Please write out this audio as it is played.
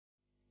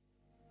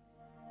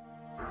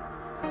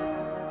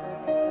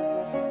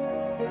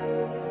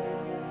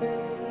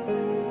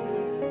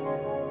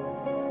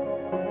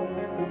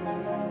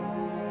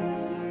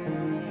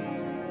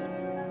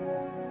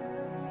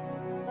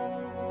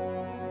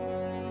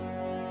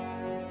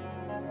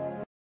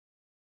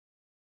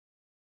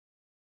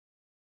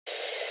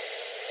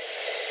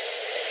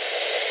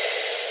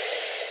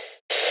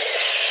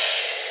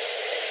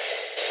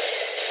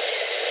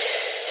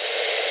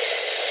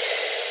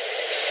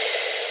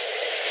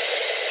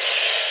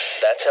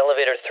That's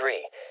elevator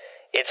 3.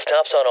 It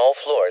stops on all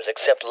floors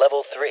except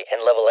level 3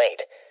 and level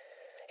 8.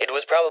 It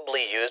was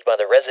probably used by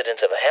the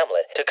residents of a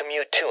hamlet to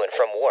commute to and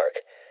from work.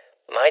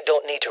 I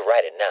don't need to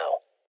ride it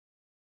now.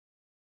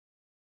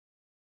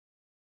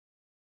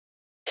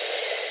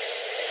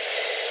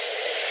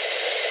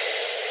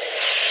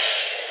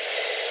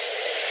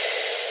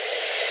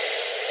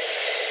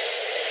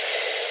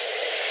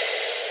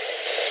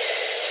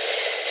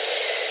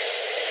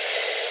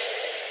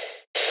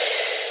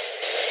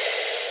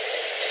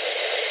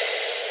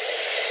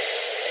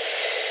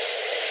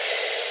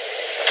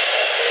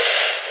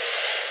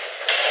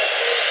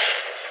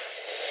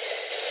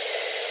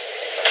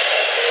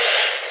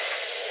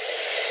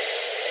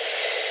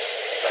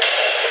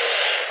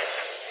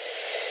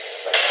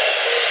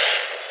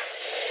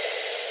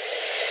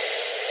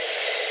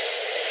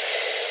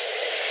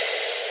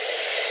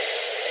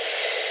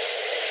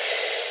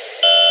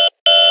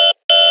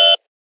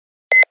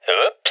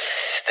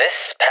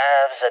 This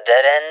path's a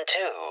dead end,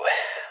 too.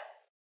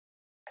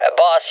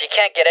 Boss, you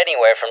can't get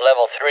anywhere from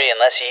level 3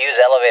 unless you use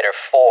elevator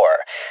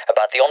 4.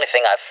 About the only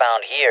thing I've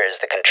found here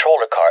is the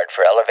controller card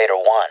for elevator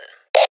 1.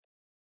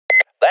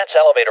 That's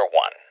elevator 1.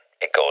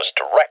 It goes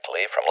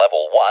directly from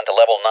level 1 to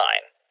level 9.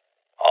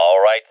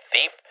 All right,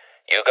 thief,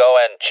 you go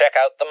and check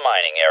out the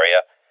mining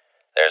area.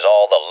 There's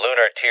all the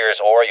lunar tears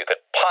ore you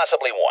could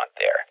possibly want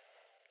there.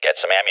 Get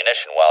some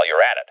ammunition while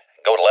you're at it.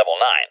 Go to level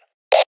 9.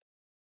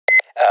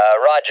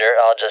 Roger,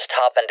 I'll just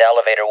hop into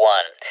elevator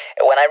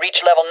 1. When I reach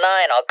level 9,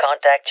 I'll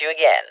contact you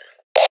again.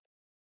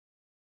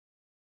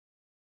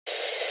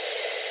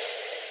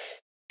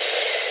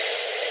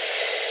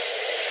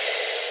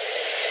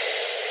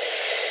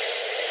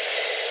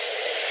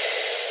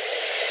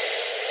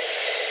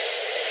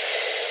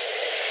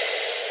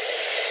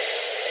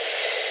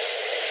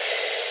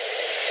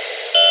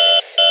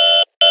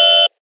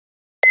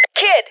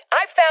 Kid,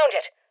 I found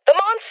it. The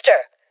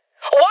monster.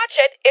 Watch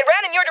it. It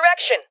ran in your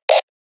direction.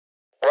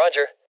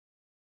 Roger.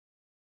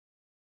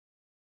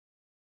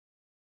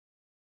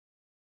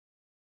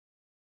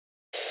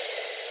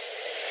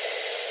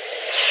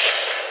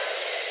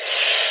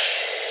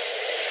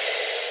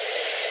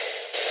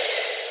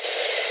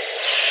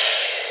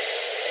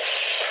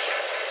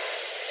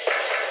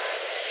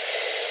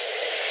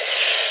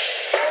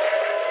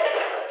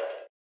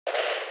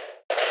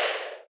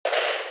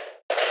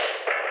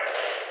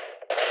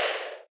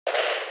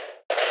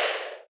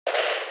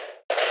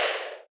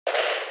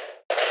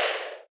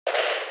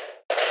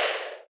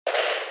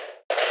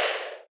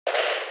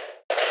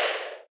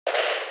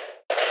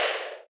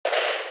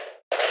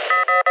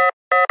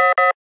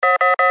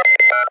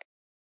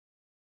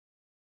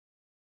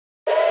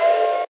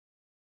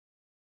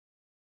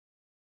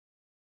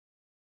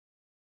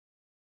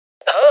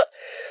 Huh?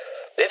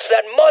 It's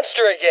that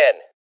monster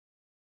again!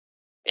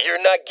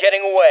 You're not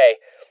getting away.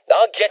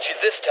 I'll get you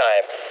this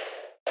time.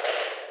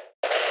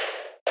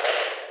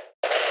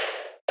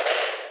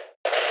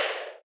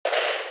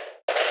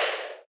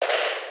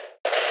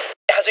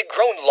 Has it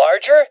grown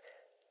larger?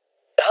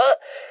 Huh?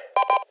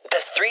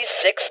 The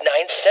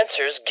 369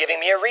 sensor's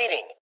giving me a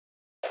reading.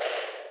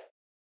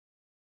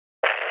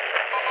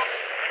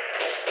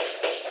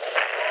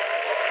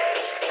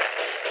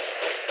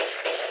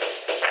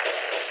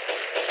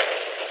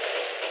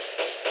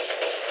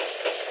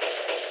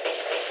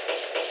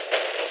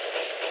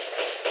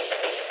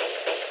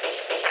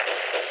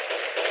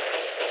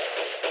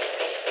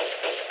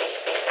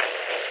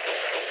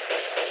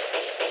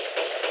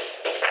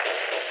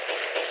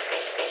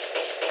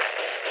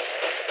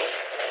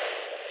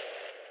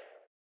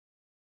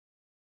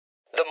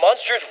 The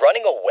monster's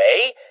running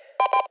away?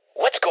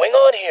 What's going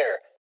on here?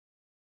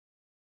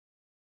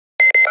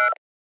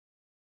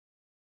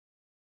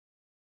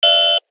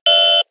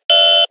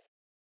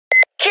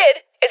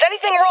 Kid, is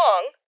anything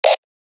wrong?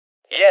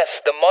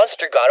 Yes, the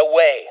monster got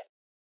away.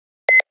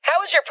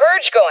 How is your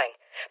purge going?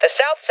 The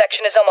south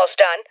section is almost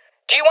done.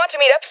 Do you want to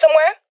meet up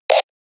somewhere?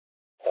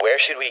 Where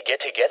should we get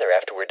together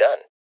after we're done?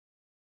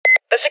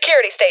 The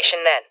security station,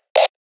 then.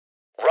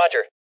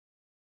 Roger.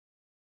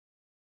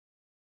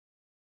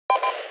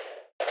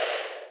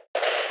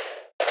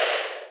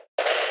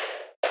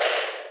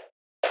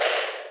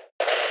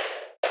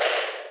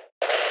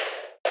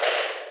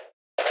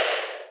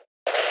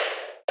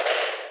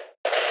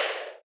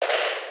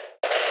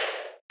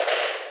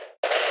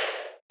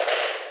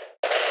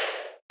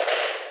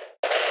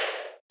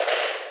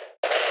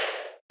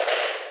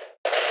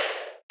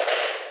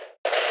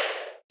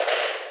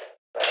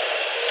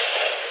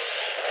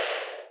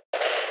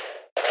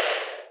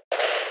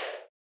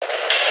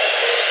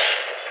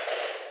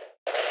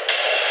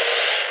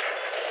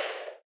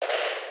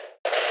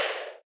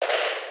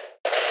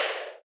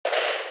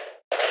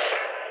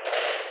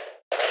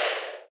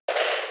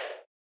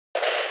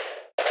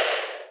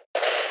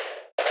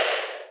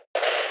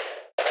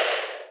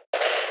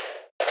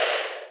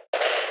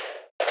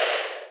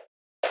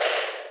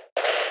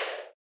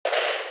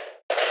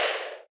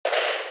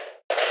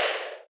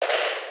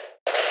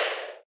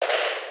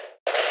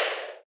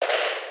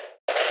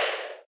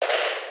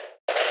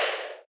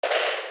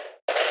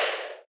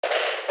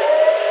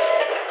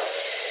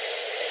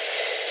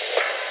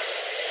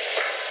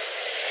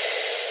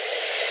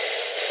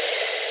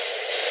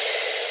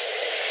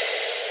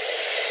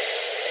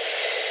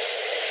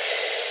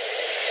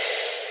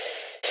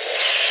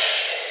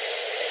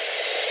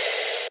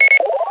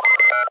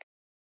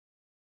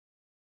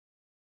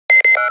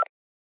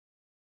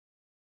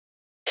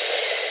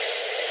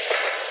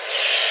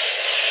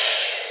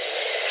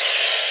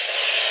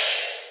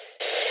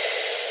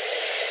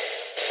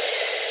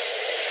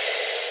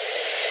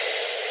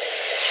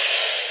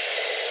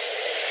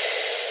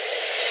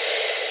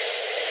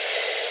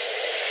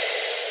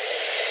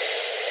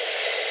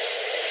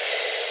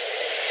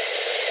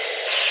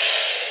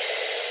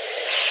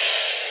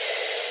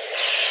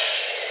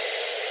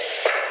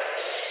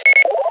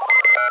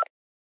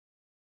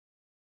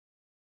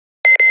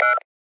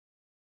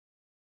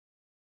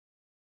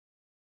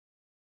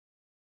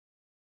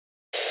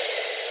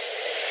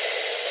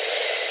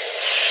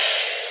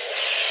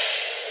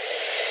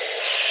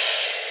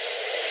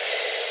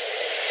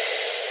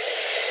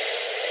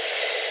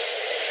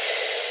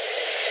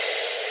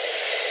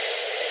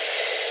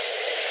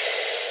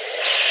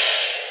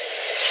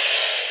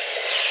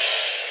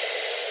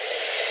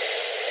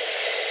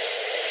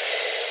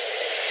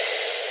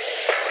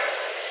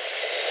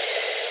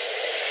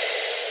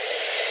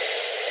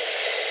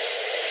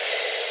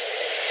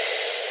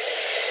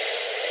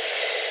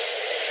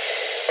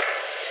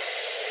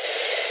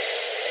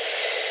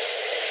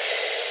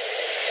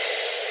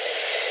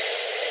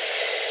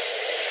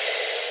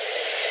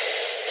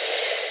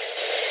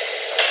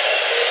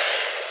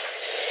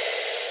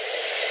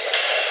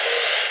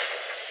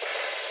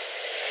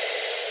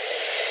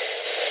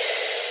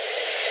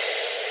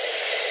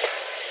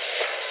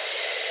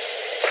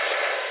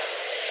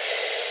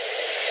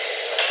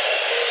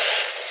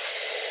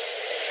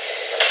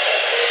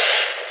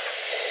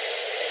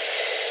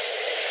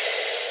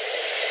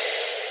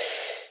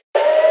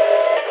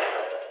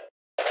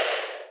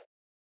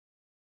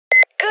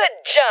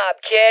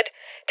 kid.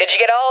 Did you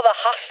get all the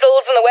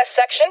hostiles in the west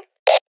section?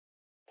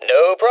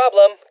 No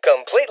problem.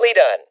 Completely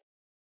done.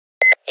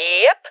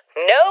 Yep,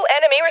 no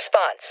enemy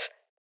response.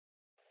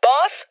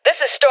 Boss,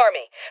 this is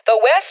Stormy. The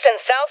west and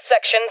south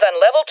sections on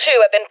level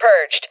 2 have been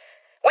purged.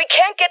 We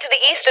can't get to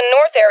the east and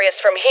north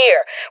areas from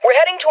here. We're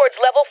heading towards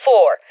level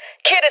 4.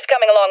 Kid is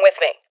coming along with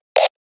me.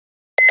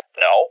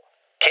 No,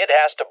 Kid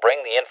has to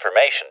bring the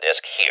information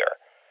disk here.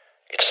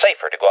 It's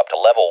safer to go up to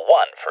level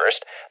 1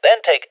 first,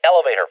 then take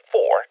elevator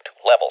 4 to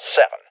level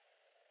 7.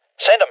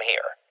 Send him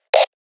here.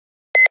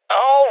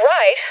 All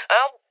right,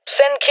 I'll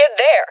send Kid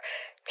there.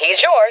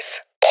 He's yours.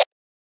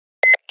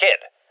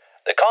 Kid,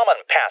 the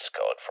common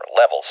passcode for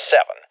level 7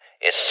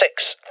 is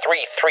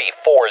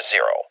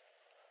 63340.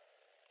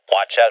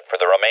 Watch out for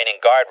the remaining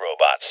guard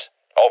robots.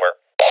 Over.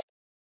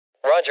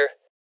 Roger.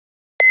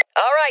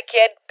 All right,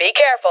 kid. Be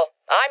careful.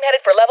 I'm headed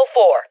for level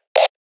 4.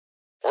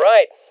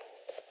 Right.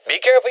 Be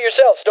careful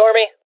yourself,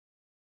 Stormy.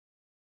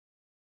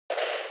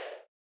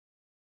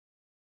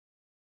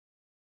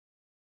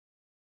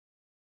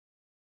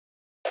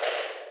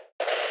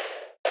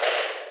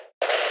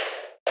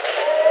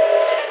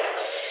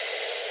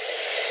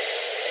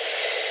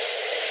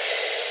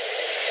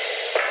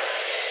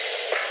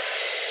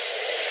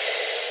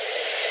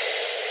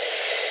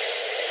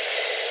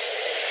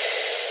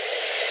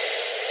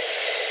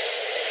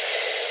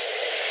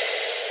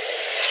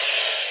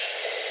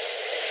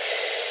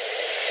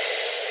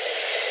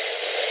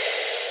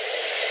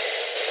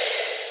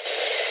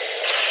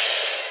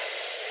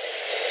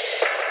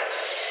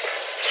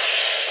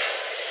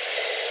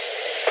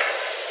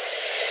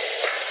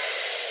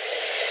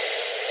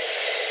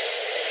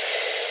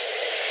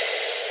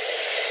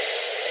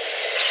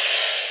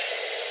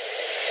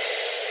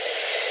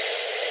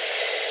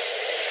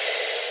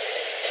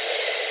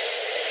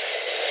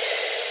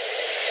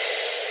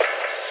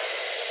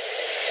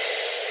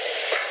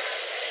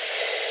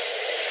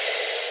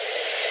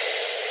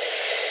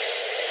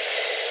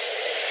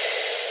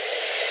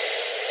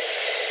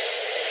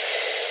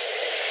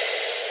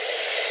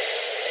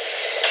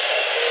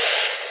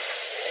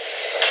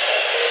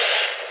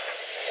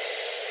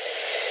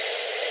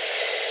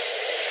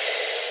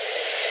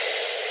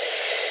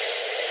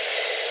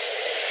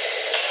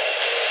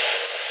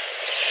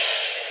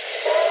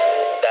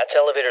 That's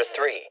elevator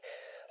 3.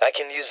 I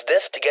can use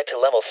this to get to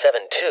level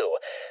 7 too,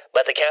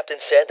 but the captain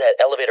said that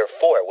elevator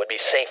 4 would be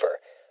safer.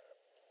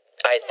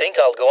 I think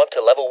I'll go up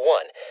to level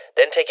 1,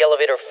 then take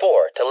elevator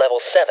 4 to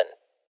level 7.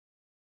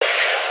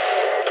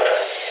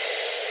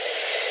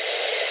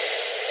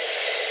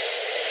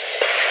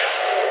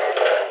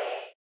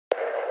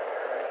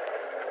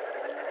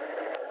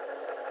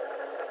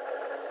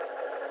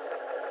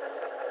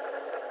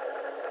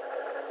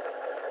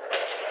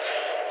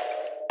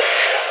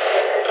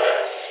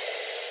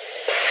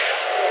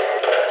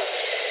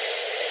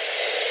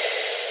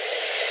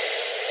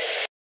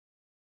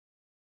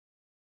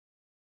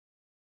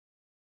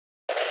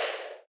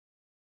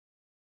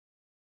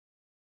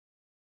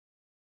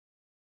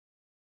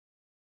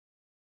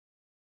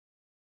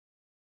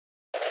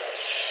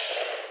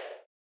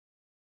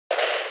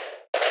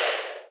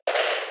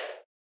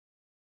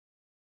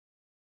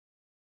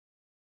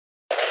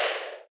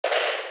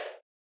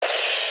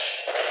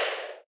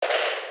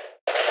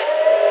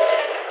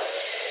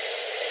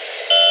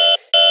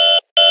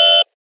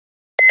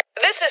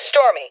 This is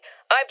Stormy.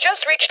 I've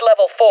just reached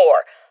level 4.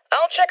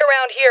 I'll check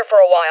around here for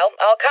a while.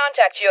 I'll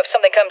contact you if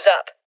something comes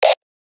up.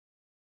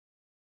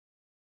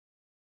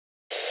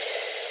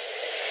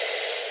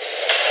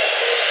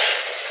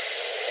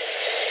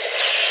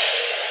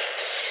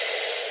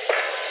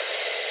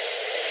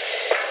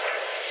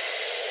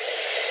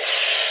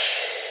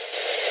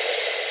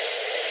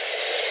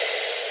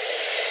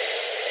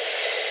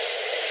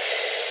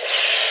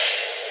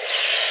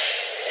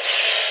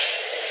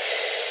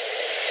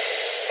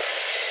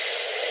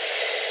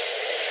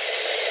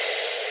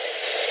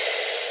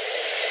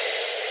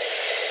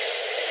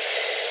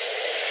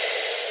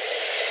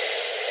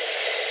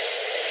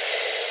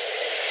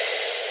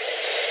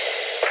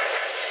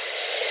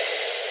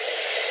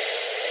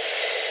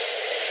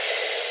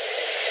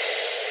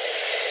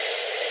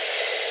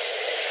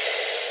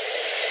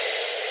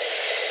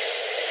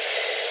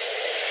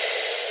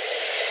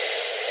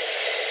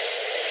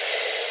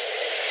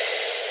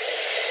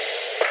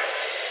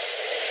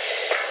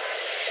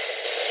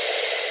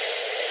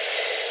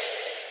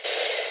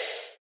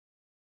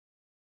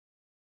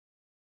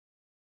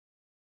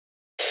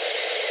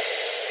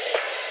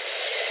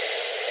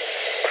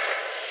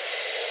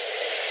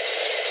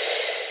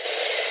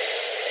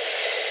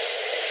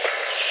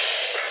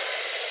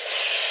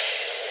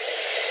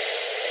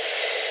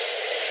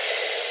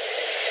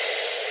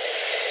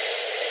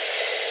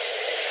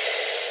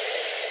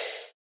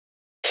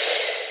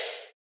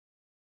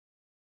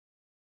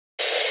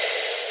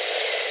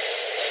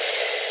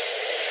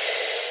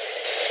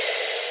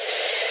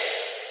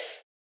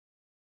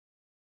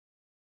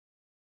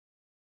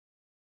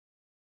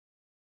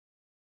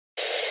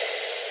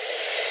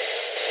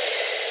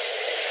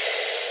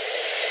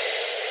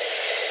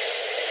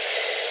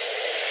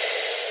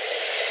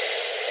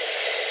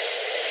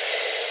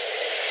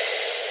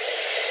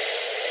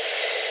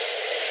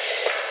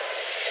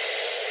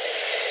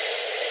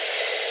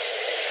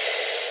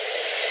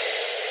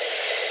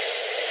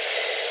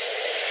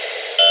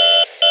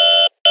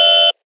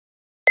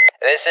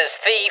 This is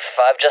Thief.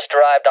 I've just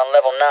arrived on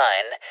level 9.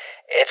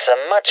 It's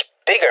a much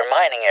bigger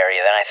mining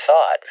area than I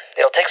thought.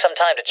 It'll take some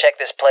time to check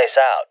this place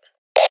out.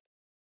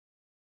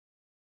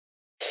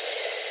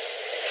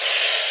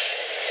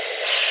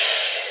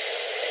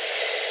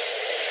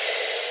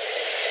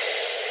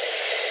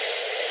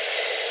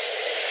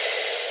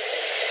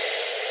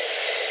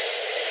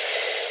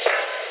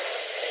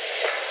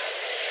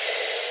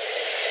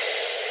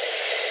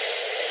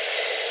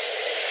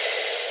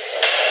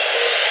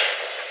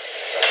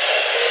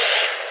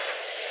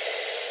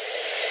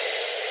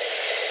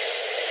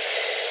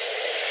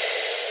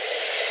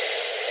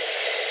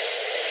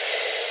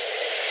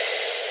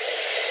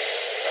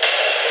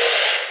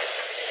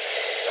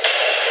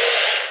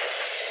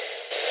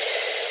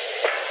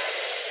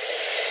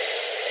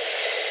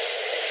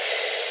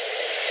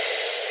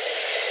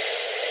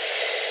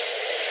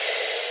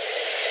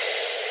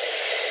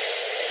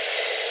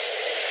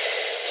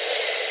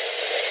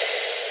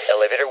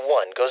 Elevator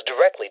 1 goes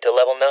directly to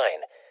level 9.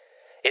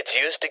 It's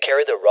used to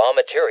carry the raw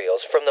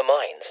materials from the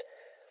mines.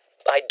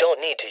 I don't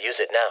need to use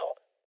it now.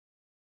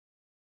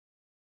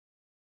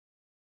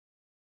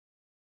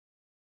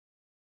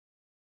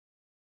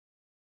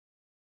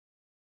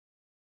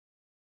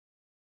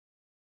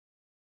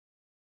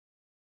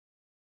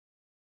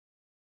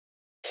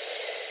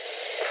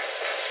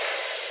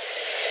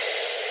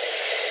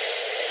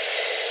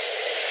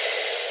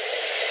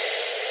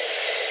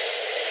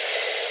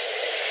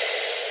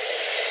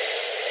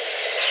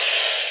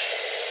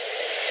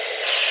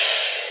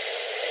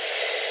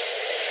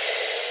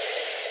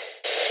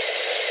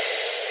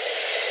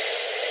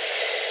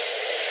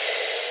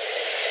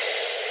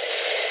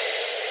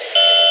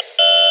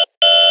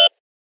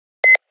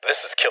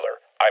 This is Killer.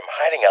 I'm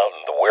hiding out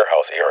in the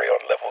warehouse area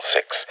on level 6.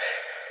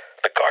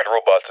 The guard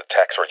robot's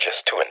attacks were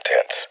just too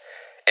intense.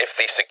 If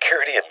the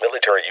security and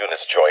military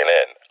units join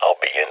in,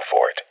 I'll be in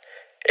for it.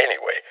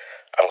 Anyway,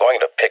 I'm going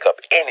to pick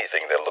up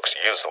anything that looks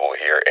usable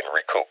here and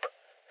recoup.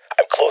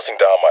 I'm closing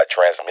down my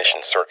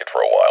transmission circuit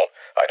for a while.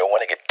 I don't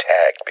want to get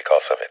tagged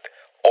because of it.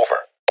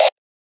 Over.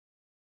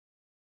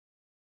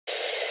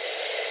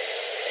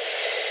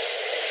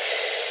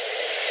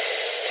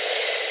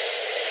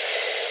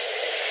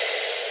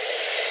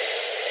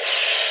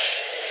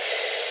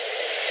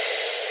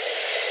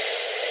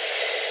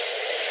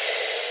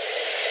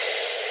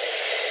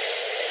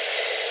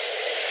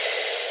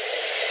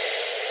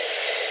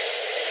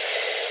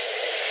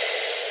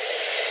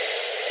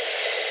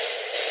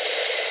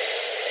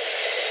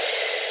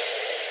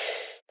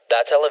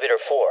 That's elevator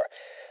 4.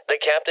 The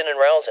captain and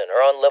Rousen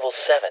are on level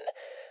 7.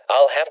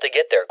 I'll have to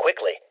get there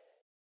quickly.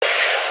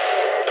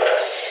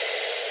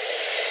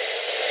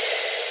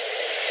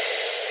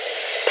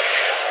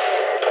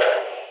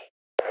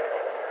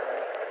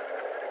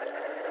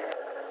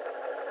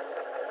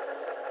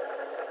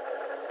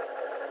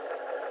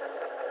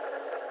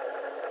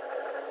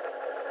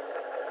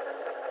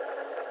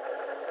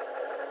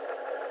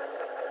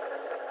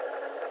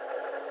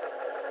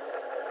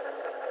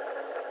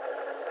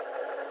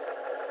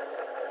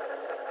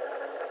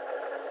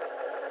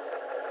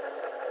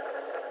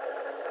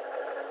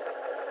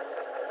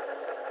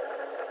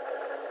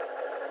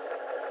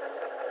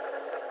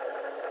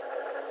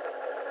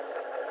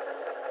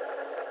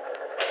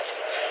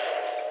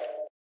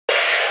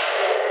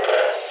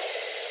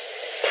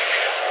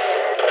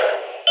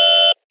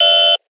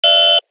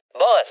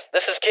 Boss,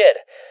 this is Kid.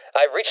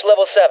 I've reached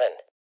level 7.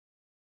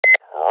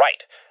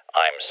 Right.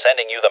 I'm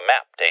sending you the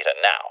map data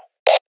now.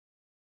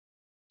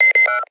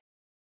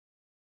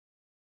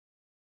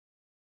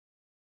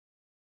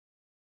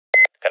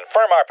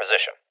 Confirm our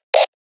position.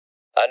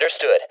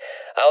 Understood.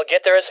 I'll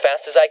get there as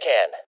fast as I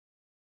can.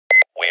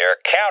 We're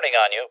counting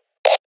on you.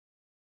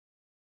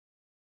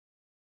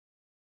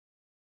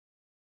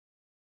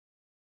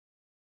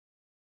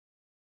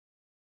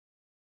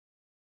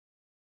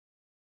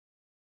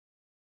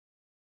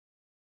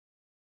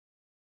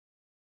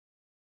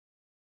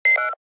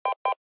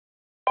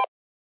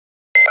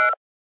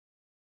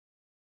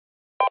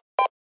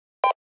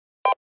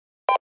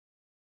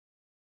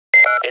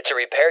 It's a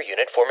repair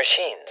unit for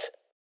machines.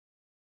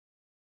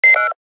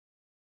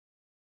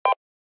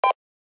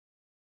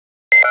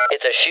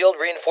 It's a shield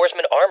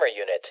reinforcement armor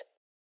unit.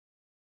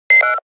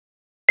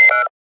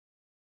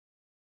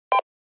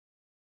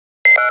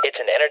 It's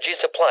an energy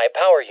supply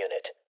power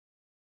unit.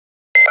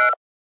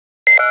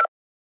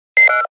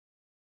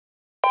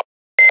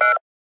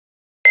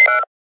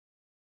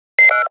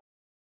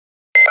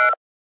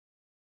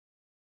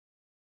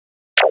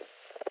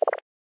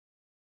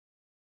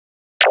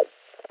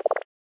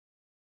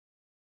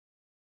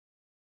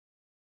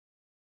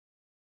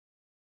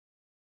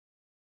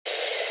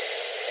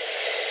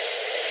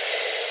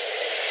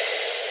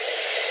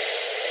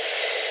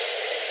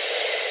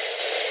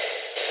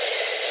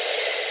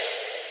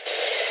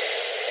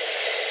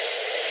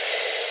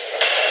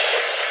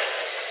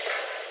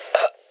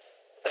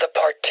 The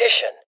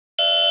partition.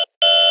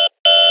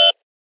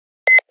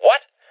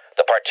 What?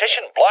 The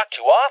partition blocked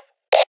you off?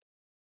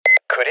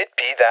 Could it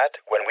be that,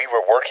 when we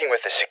were working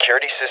with the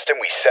security system,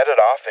 we set it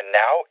off and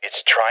now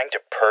it's trying to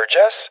purge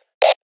us?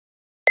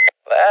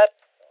 That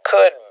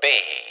could be.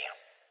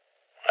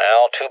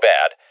 Well, too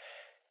bad.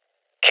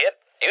 Kid,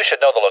 you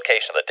should know the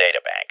location of the data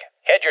bank.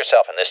 Head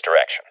yourself in this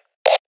direction.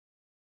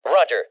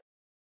 Roger.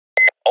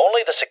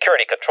 Only the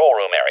security control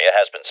room area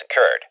has been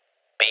secured.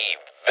 Be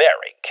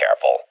very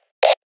careful.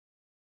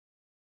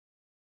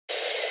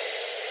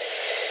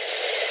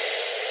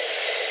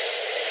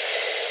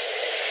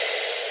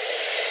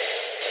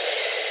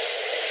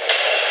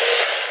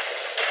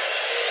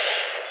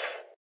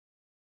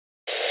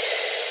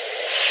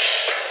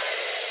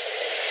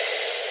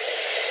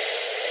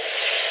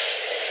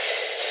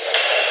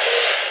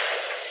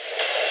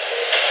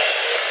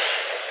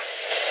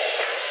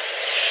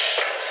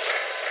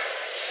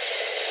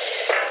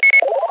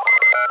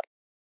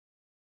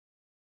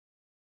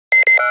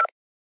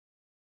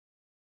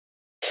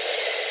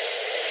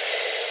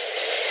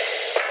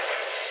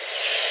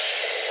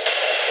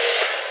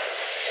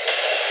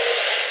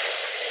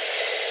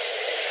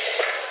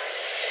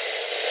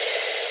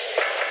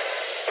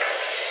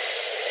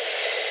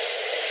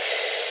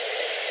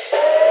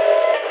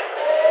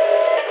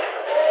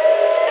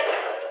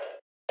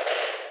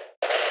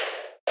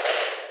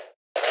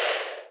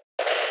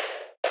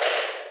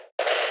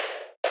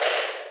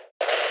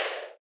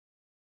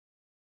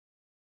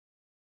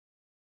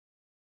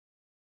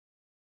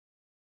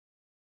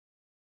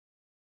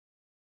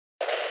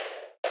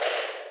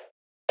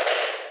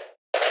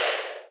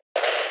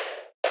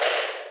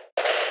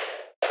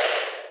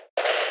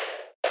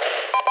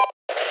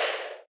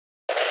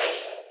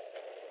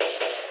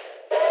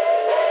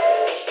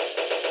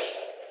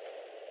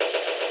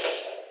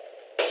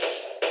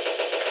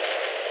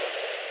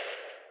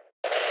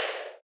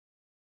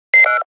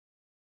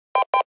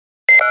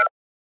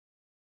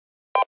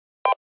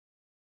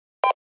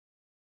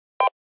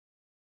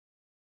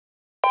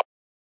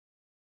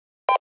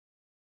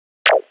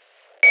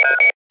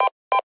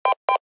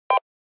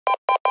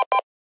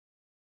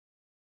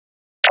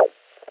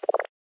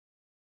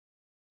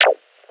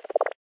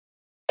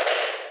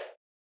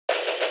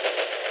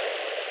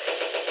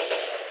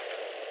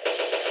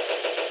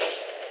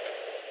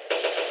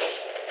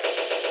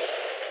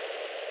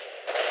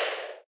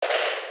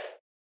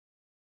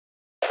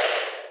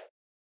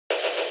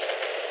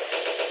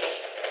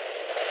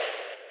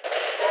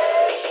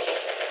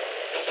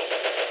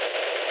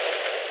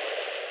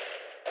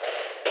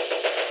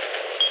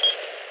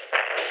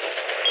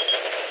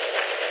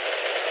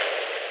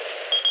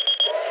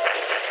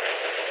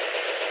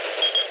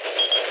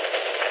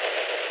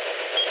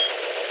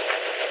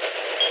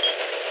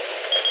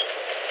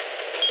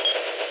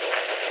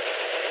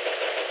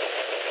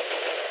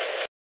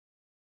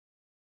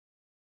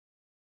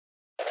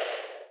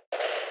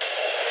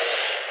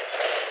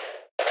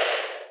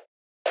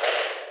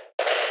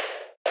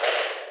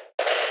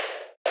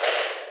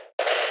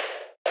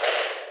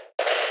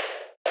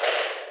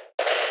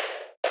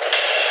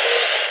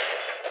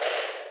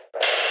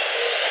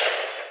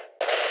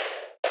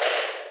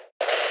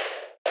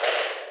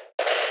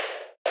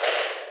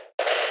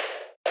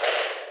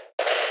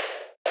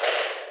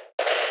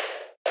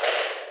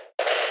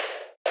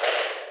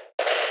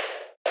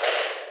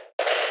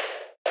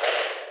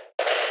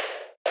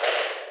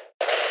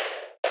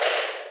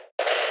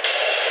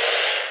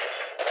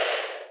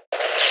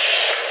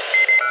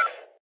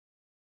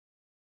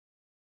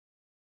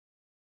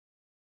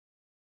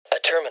 A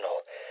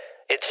terminal.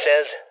 It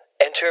says,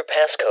 enter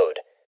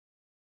passcode.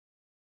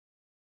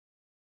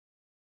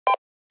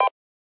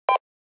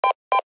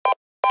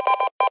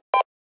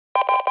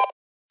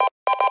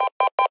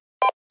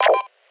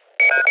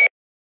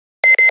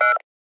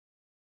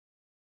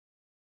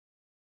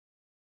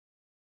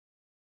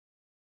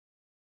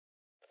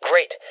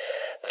 Great.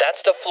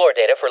 That's the floor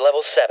data for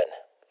level 7.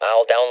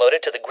 I'll download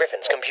it to the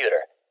Griffon's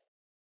computer.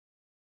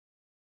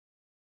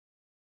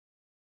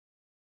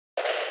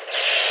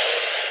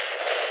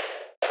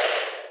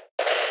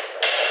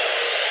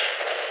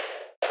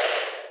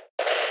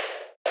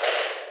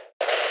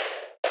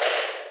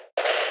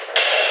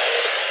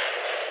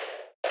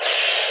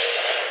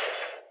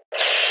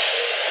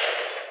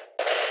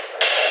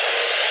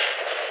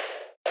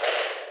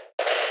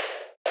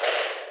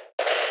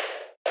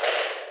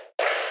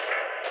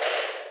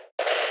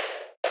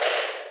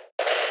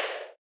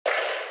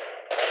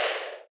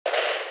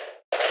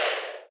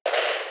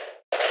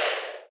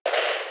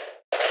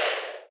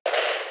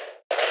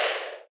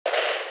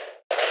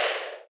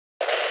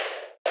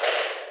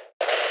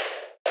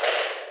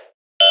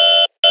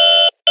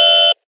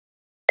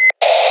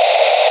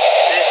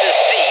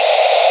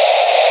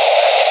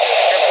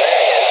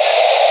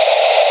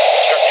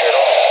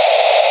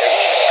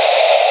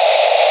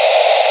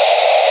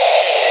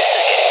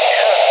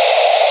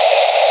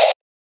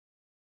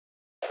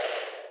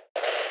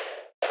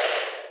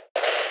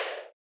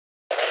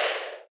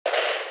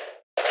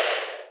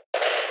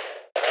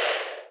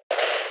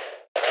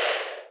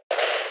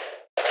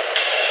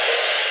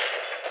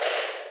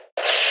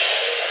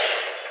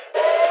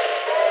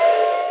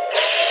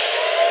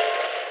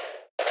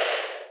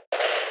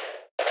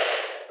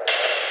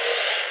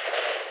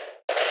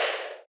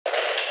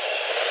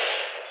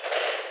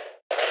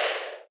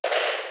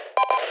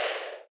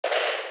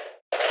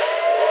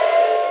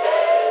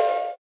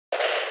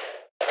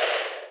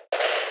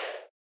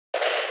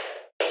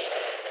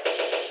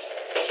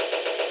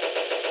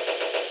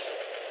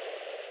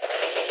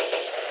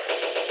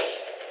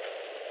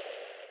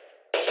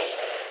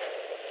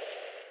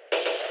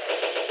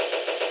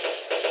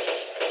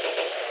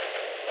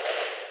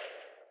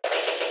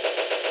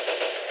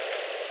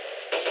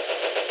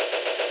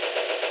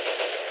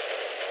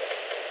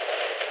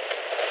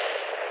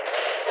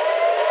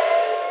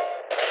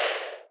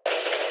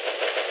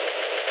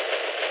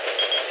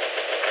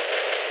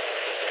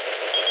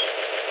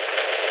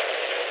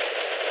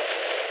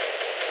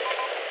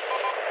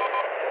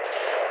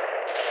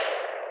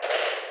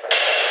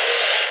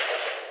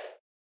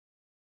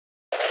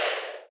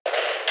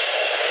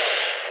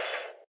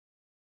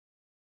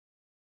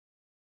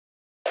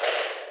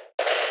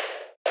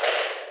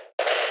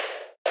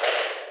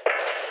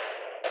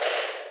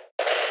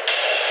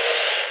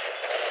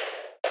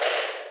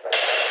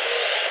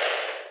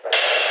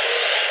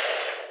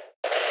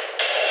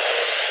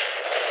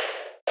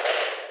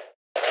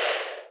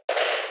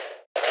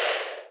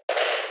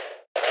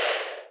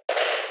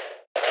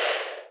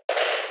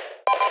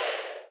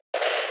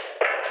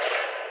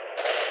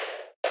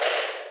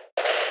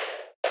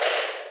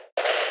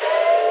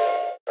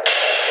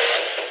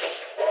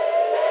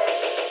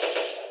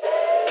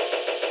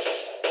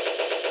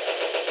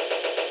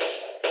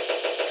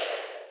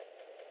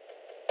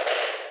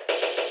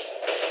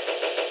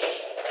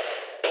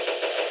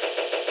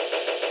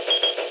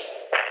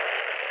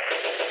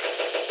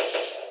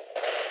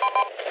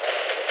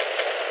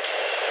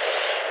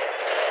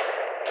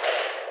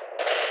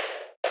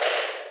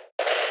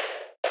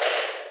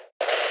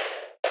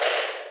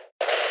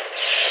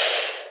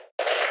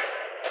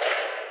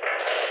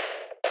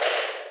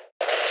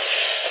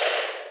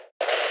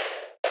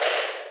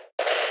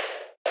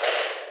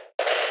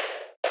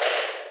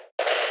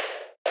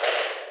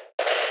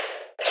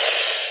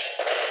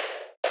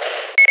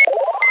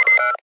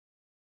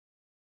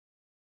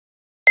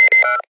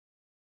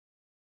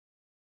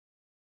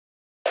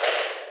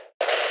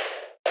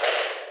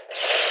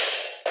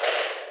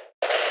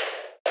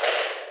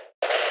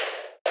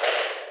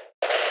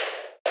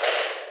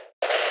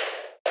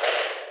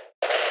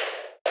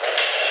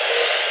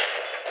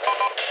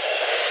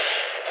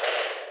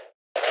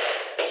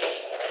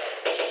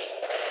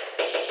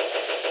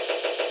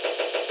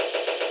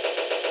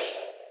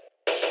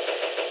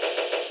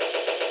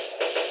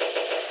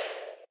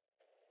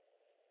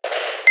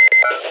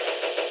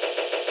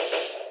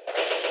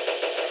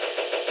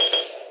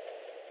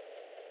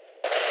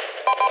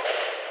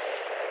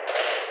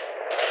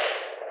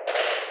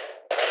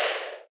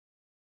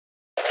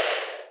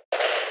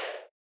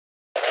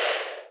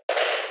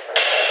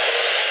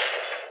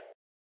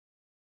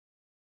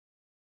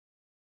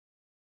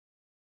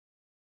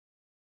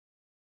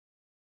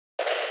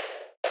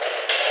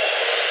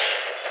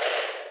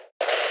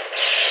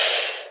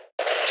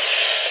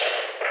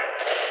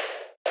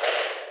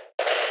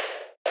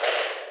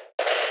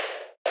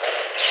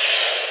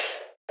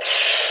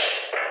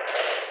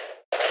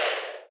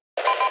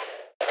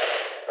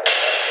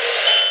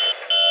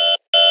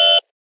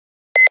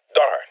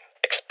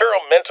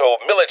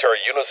 Experimental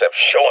military units have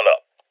shown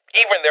up.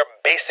 Even their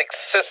basic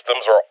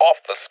systems are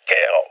off the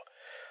scale.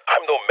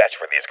 I'm no match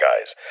for these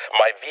guys.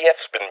 My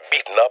VF's been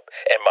beaten up,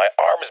 and my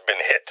arm's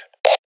been hit.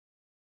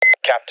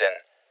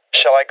 Captain,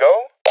 shall I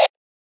go?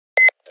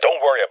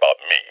 Don't worry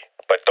about me,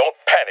 but don't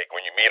panic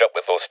when you meet up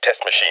with those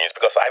test machines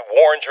because I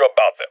warned you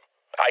about them.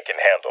 I can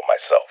handle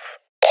myself.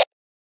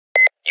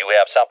 You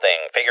have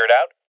something figured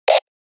out?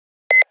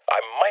 I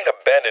might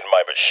abandon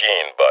my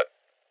machine, but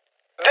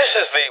this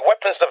is the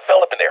weapons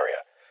development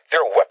area. There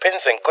are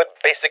weapons and good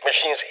basic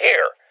machines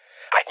here.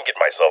 I can get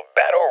myself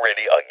battle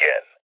ready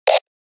again.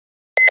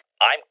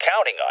 I'm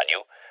counting on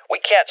you.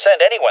 We can't send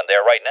anyone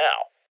there right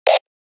now.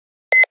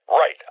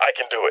 Right, I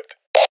can do it.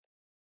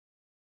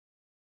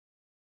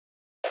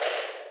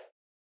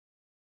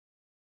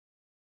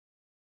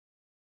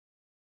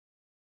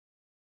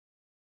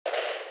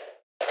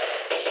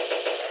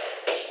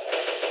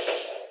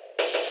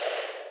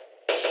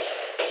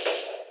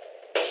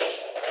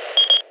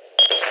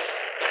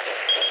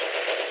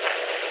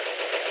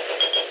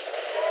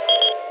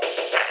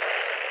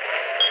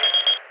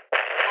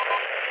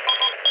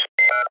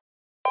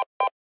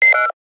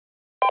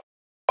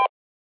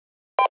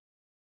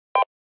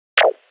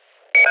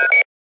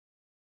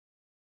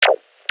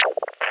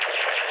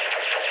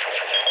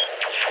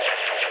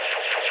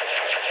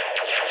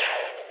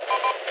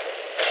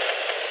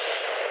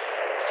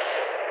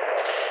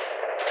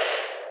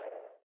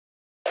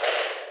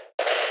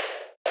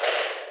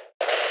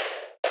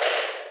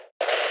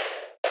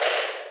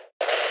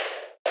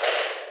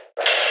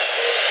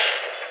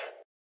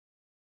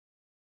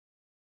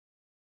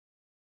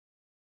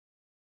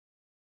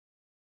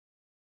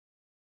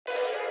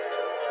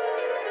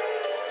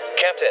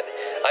 Captain,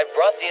 I've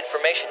brought the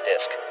information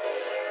disk.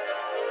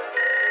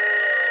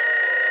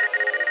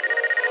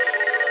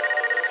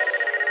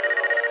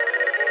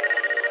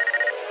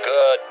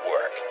 Good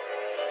work.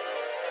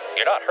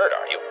 You're not hurt,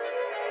 are you?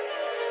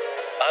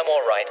 I'm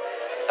all right.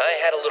 I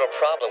had a little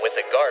problem with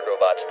the guard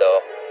robots,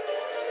 though.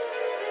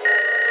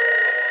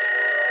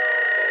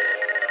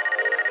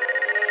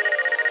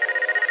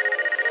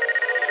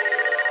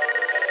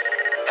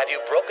 Have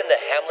you broken the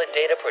Hamlet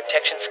data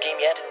protection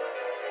scheme yet?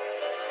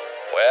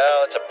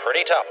 Well, it's a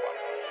pretty tough one.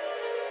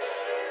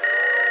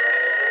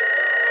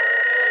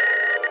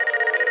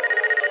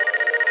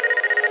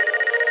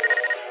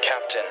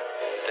 Captain,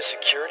 the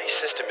security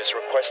system is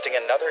requesting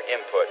another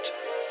input.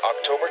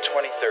 October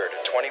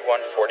 23rd,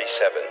 2147.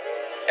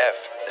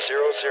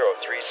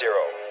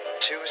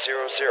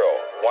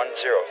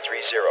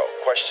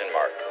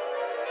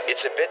 F0030-200-1030 ?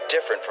 It's a bit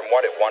different from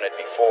what it wanted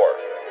before.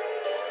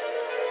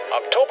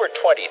 October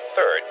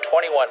 23rd,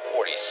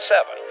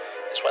 2147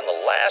 is when the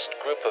last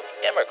group of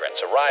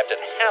immigrants arrived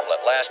at Hamlet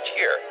last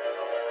year.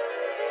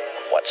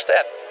 What's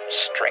that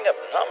string of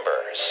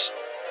numbers?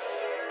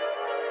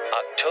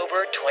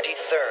 October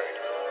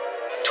 23rd,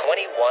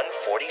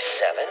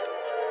 2147?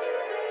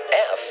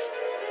 F?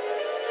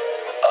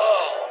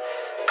 Oh,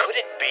 could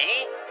it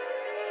be?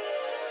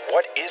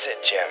 What is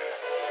it, Jim?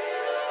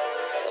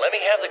 Let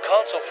me have the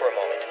console for a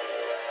moment.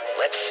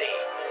 Let's see.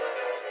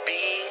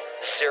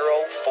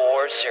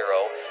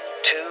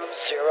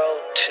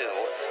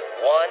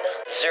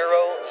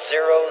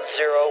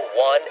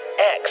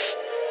 B04020210001X.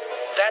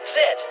 That's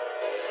it.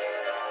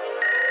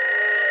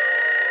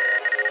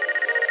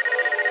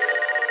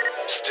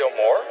 Still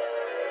more?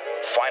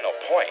 Final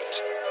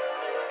point.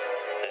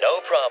 No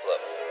problem.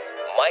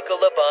 Michael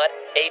Labat,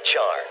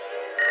 HR.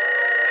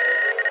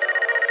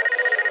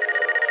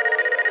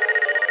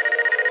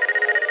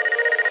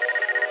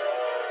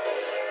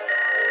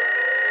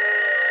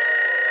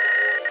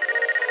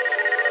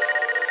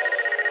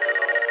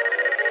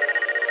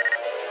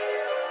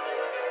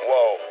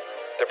 Whoa,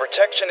 the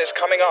protection is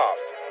coming off.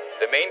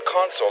 The main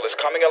console is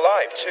coming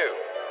alive, too.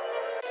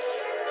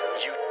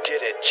 You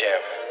did it,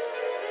 Jim.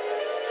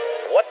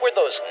 What were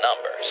those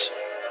numbers?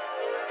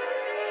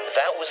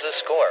 That was the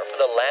score for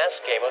the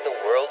last game of the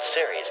World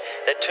Series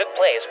that took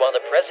place while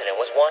the president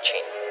was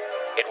watching.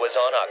 It was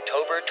on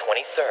October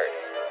 23rd.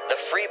 The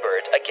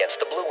Freebirds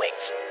against the Blue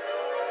Wings.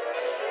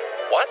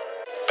 What?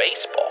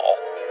 Baseball?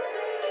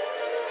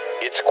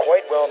 It's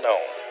quite well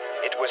known.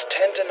 It was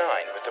 10-9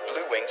 with the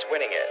Blue Wings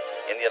winning it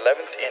in the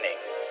 11th inning.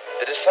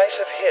 The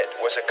decisive hit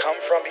was a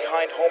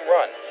come-from-behind home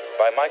run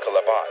by Michael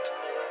Labat.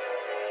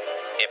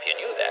 If you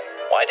knew that,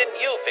 why didn't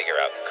you figure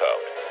out the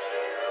code?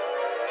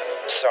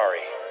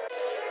 Sorry.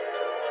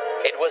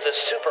 It was a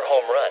super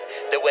home run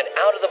that went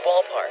out of the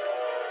ballpark.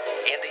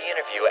 In the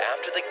interview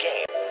after the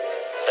game,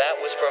 that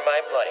was for my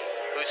buddy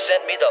who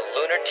sent me the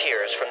lunar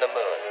tears from the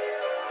moon.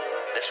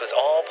 This was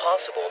all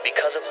possible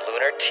because of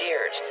lunar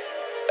tears.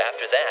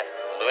 After that,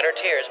 lunar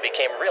tears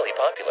became really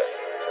popular.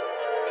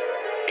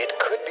 It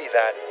could be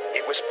that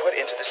it was put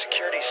into the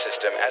security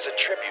system as a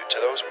tribute to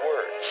those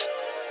words.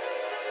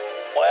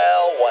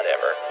 Well,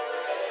 whatever.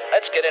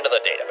 Let's get into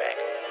the databank.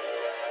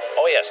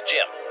 Oh yes,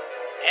 Jim.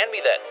 Hand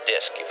me that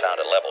disk you found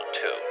at level 2.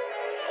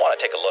 I want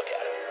to take a look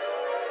at it.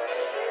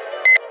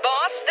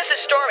 Boss, this is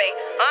Stormy.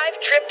 I've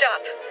tripped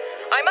up.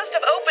 I must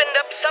have opened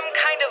up some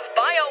kind of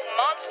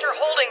bio-monster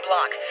holding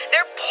block.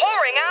 They're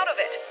pouring out of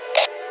it.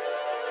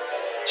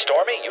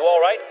 Stormy, you all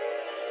right?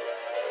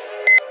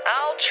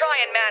 I'll try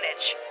and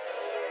manage.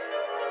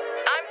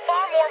 I'm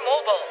far more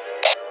mobile.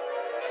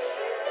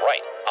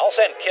 Right. I'll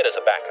send Kid as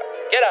a backup.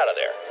 Get out of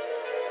there.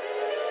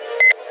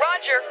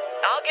 Roger.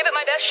 I'll give it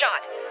my best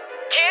shot.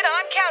 Kid,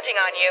 I'm counting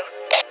on you.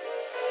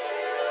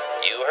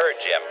 You heard,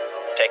 Jim.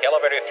 Take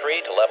elevator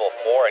 3 to level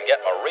 4 and get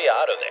Maria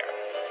out of there.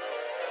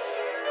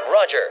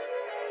 Roger.